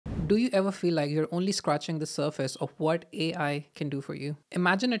Do you ever feel like you're only scratching the surface of what AI can do for you?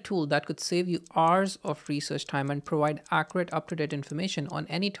 Imagine a tool that could save you hours of research time and provide accurate, up-to-date information on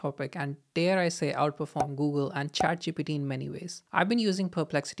any topic and, dare I say, outperform Google and ChatGPT in many ways. I've been using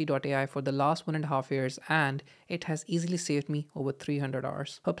Perplexity.ai for the last 1.5 years and it has easily saved me over 300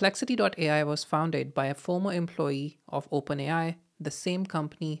 hours. Perplexity.ai was founded by a former employee of OpenAI, the same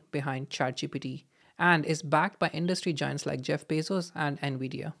company behind ChatGPT, and is backed by industry giants like Jeff Bezos and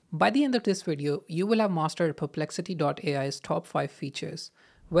Nvidia. By the end of this video, you will have mastered Perplexity.ai's top 5 features.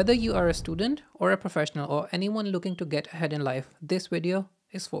 Whether you are a student or a professional or anyone looking to get ahead in life, this video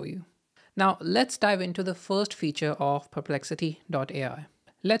is for you. Now let's dive into the first feature of Perplexity.ai.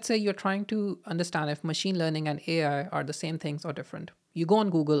 Let's say you're trying to understand if machine learning and AI are the same things or different. You go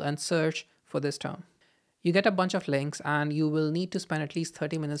on Google and search for this term. You get a bunch of links and you will need to spend at least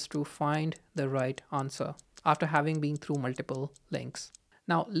 30 minutes to find the right answer after having been through multiple links.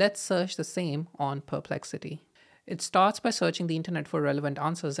 Now let's search the same on Perplexity. It starts by searching the internet for relevant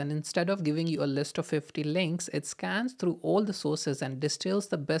answers, and instead of giving you a list of 50 links, it scans through all the sources and distills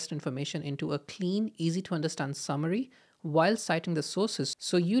the best information into a clean, easy to understand summary while citing the sources,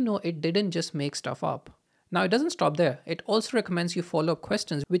 so you know it didn't just make stuff up. Now, it doesn't stop there. It also recommends you follow-up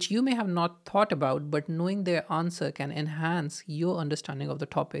questions which you may have not thought about, but knowing their answer can enhance your understanding of the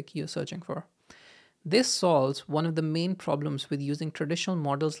topic you're searching for. This solves one of the main problems with using traditional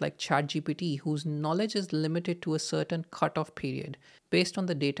models like ChatGPT, whose knowledge is limited to a certain cutoff period based on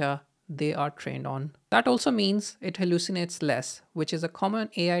the data they are trained on. That also means it hallucinates less, which is a common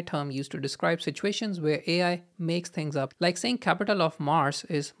AI term used to describe situations where AI makes things up, like saying capital of Mars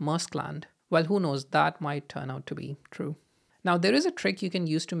is Muskland. Well, who knows, that might turn out to be true. Now, there is a trick you can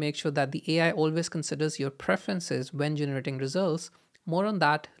use to make sure that the AI always considers your preferences when generating results. More on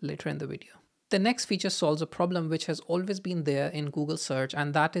that later in the video. The next feature solves a problem which has always been there in Google search,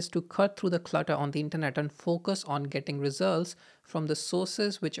 and that is to cut through the clutter on the internet and focus on getting results from the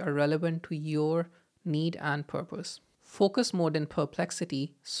sources which are relevant to your need and purpose. Focus mode in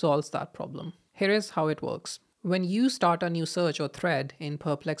Perplexity solves that problem. Here is how it works. When you start a new search or thread in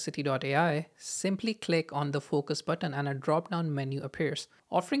Perplexity.ai, simply click on the focus button and a drop-down menu appears,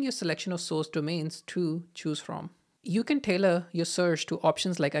 offering you a selection of source domains to choose from. You can tailor your search to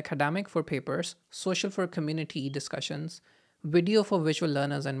options like academic for papers, social for community discussions, video for visual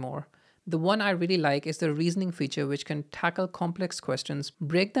learners, and more. The one I really like is the reasoning feature, which can tackle complex questions,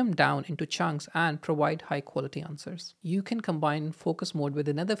 break them down into chunks, and provide high quality answers. You can combine focus mode with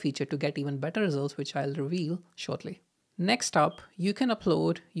another feature to get even better results, which I'll reveal shortly. Next up, you can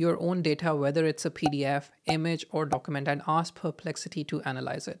upload your own data, whether it's a PDF, image, or document, and ask Perplexity to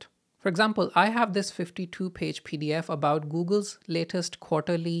analyze it. For example, I have this 52-page PDF about Google's latest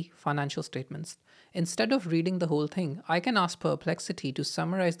quarterly financial statements. Instead of reading the whole thing, I can ask Perplexity to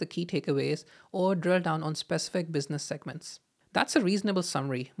summarize the key takeaways or drill down on specific business segments. That's a reasonable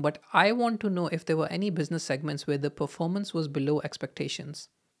summary, but I want to know if there were any business segments where the performance was below expectations.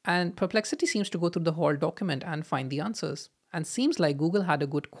 And Perplexity seems to go through the whole document and find the answers. And seems like Google had a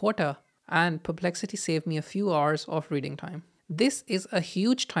good quarter, and Perplexity saved me a few hours of reading time. This is a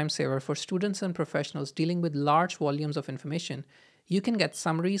huge time saver for students and professionals dealing with large volumes of information. You can get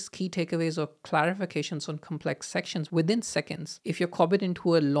summaries, key takeaways, or clarifications on complex sections within seconds. If you're copied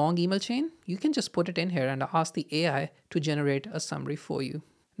into a long email chain, you can just put it in here and ask the AI to generate a summary for you.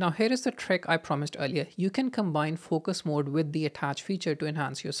 Now, here is the trick I promised earlier. You can combine focus mode with the attach feature to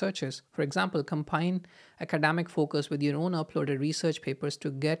enhance your searches. For example, combine academic focus with your own uploaded research papers to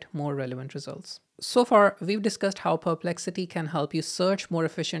get more relevant results. So far, we've discussed how Perplexity can help you search more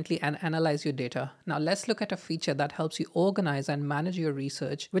efficiently and analyze your data. Now let's look at a feature that helps you organize and manage your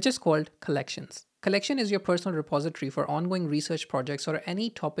research, which is called collections. Collection is your personal repository for ongoing research projects or any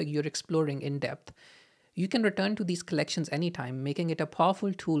topic you're exploring in depth. You can return to these collections anytime, making it a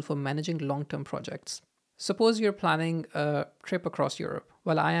powerful tool for managing long-term projects. Suppose you're planning a trip across Europe.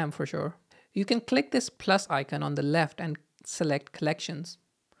 Well, I am for sure. You can click this plus icon on the left and select collections.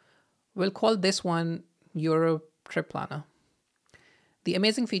 We'll call this one Europe Trip Planner. The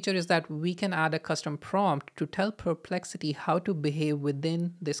amazing feature is that we can add a custom prompt to tell Perplexity how to behave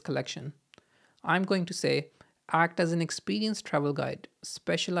within this collection. I'm going to say, act as an experienced travel guide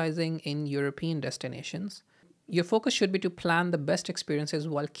specializing in European destinations. Your focus should be to plan the best experiences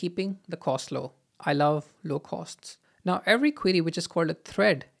while keeping the cost low. I love low costs. Now, every query, which is called a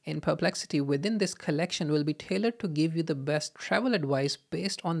thread in Perplexity within this collection, will be tailored to give you the best travel advice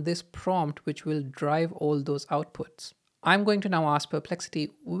based on this prompt, which will drive all those outputs. I'm going to now ask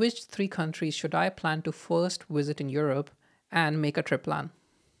Perplexity, which 3 countries should I plan to first visit in Europe, and make a trip plan.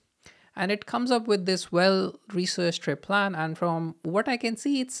 And it comes up with this well-researched trip plan, and from what I can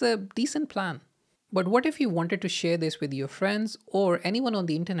see, it's a decent plan. But what if you wanted to share this with your friends or anyone on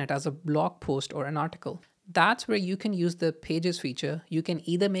the internet as a blog post or an article? That's where you can use the pages feature. You can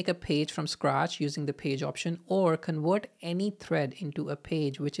either make a page from scratch using the page option or convert any thread into a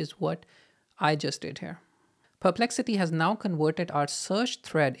page, which is what I just did here. Perplexity has now converted our search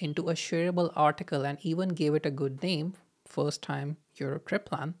thread into a shareable article and even gave it a good name, First Time Europe Trip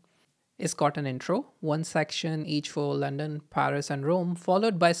Plan. It's got an intro, one section each for London, Paris, and Rome,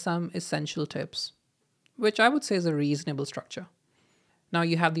 followed by some essential tips, which I would say is a reasonable structure. Now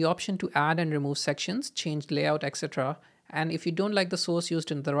you have the option to add and remove sections, change layout, etc. And if you don't like the source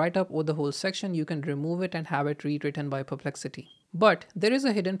used in the write-up or the whole section, you can remove it and have it rewritten by Perplexity. But there is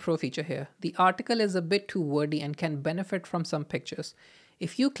a hidden pro feature here. The article is a bit too wordy and can benefit from some pictures.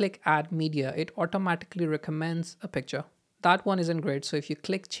 If you click Add Media, it automatically recommends a picture. That one isn't great, so if you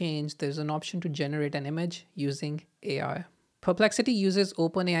click Change, there's an option to generate an image using AI. Perplexity uses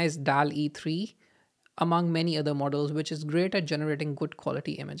OpenAI's DALL-E 3 among many other models, which is great at generating good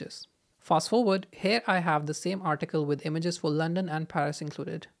quality images. Fast forward, here I have the same article with images for London and Paris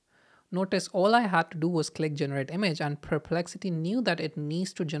included. Notice all I had to do was click Generate Image, and Perplexity knew that it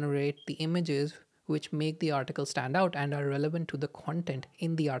needs to generate the images which make the article stand out and are relevant to the content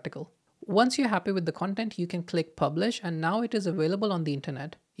in the article. Once you're happy with the content, you can click Publish, and now it is available on the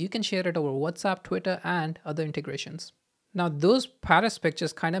internet. You can share it over WhatsApp, Twitter, and other integrations. Now, those Paris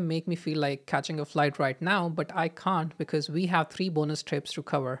pictures kind of make me feel like catching a flight right now, but I can't because we have 3 bonus trips to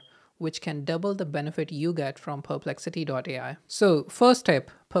cover, which can double the benefit you get from Perplexity.ai. So, first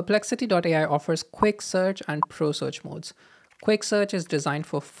tip, Perplexity.ai offers quick search and pro search modes. Quick search is designed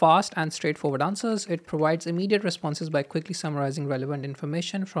for fast and straightforward answers. It provides immediate responses by quickly summarizing relevant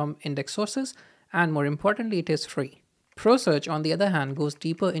information from index sources, and more importantly, it is free. Pro search, on the other hand, goes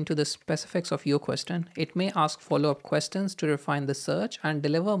deeper into the specifics of your question. It may ask follow-up questions to refine the search and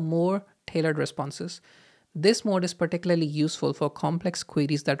deliver more tailored responses. This mode is particularly useful for complex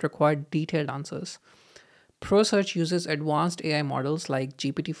queries that require detailed answers. Pro search uses advanced AI models like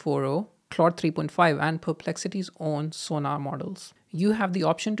GPT-4o, Claude 3.5, and Perplexity's own Sonar models. You have the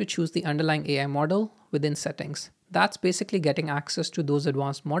option to choose the underlying AI model within settings. That's basically getting access to those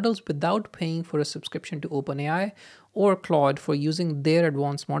advanced models without paying for a subscription to OpenAI or Claude for using their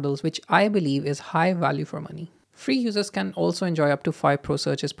advanced models, which I believe is high value for money. Free users can also enjoy up to 5 pro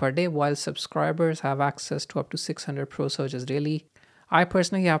searches per day, while subscribers have access to up to 600 pro searches daily. I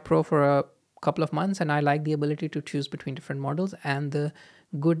personally have pro for a couple of months, and I like the ability to choose between different models and the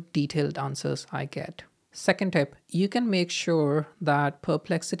good detailed answers I get. Second tip, you can make sure that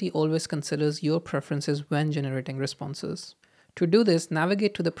Perplexity always considers your preferences when generating responses. To do this,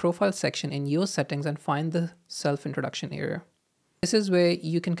 navigate to the profile section in your settings and find the self-introduction area. This is where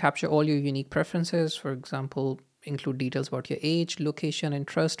you can capture all your unique preferences. For example, include details about your age, location,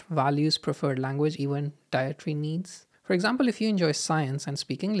 interest, values, preferred language, even dietary needs. For example, if you enjoy science and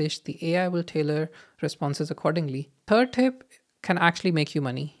speak English, the AI will tailor responses accordingly. Third tip can actually make you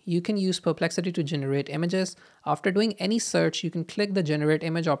money. You can use Perplexity to generate images. After doing any search, you can click the Generate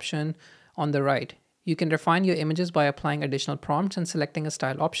Image option on the right. You can refine your images by applying additional prompts and selecting a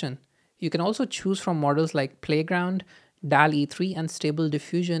style option. You can also choose from models like Playground, DALL-E 3, and Stable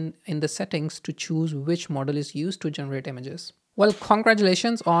Diffusion in the settings to choose which model is used to generate images. Well,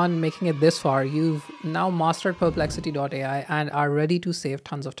 congratulations on making it this far. You've now mastered Perplexity.ai and are ready to save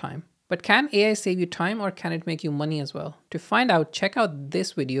tons of time. But can AI save you time, or can it make you money as well? To find out, check out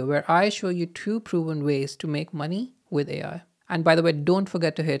this video where I show you 2 proven ways to make money with AI. And by the way, don't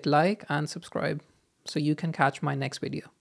forget to hit like and subscribe so you can catch my next video.